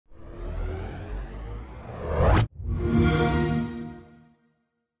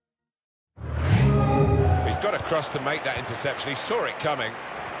across to make that interception. He saw it coming.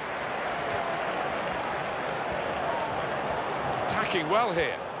 Attacking well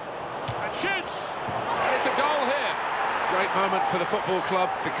here. And shoots! And it's a goal here. Great moment for the football club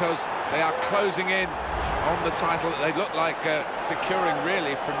because they are closing in on the title that they look like securing,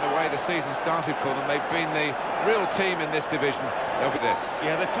 really, from the way the season started for them. They've been the real team in this division. They'll be this.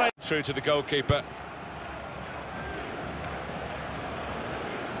 Yeah, they played through to the goalkeeper.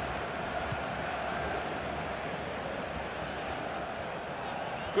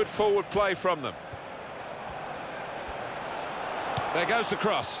 Good forward play from them. There goes the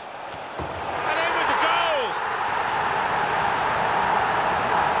cross. And in with the goal!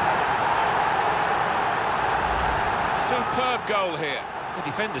 Superb goal here. The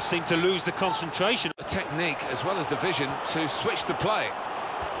defenders seem to lose the concentration. The technique as well as the vision to switch the play.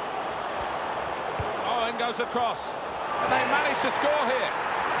 Oh, in goes the cross. And they managed to score here.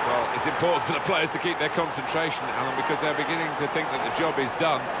 Well, it's important for the players to keep their concentration, Alan, because they're beginning to think that the job is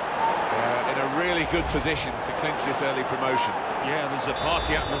done. In a really good position to clinch this early promotion. Yeah, there's a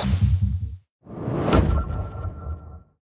party atmosphere.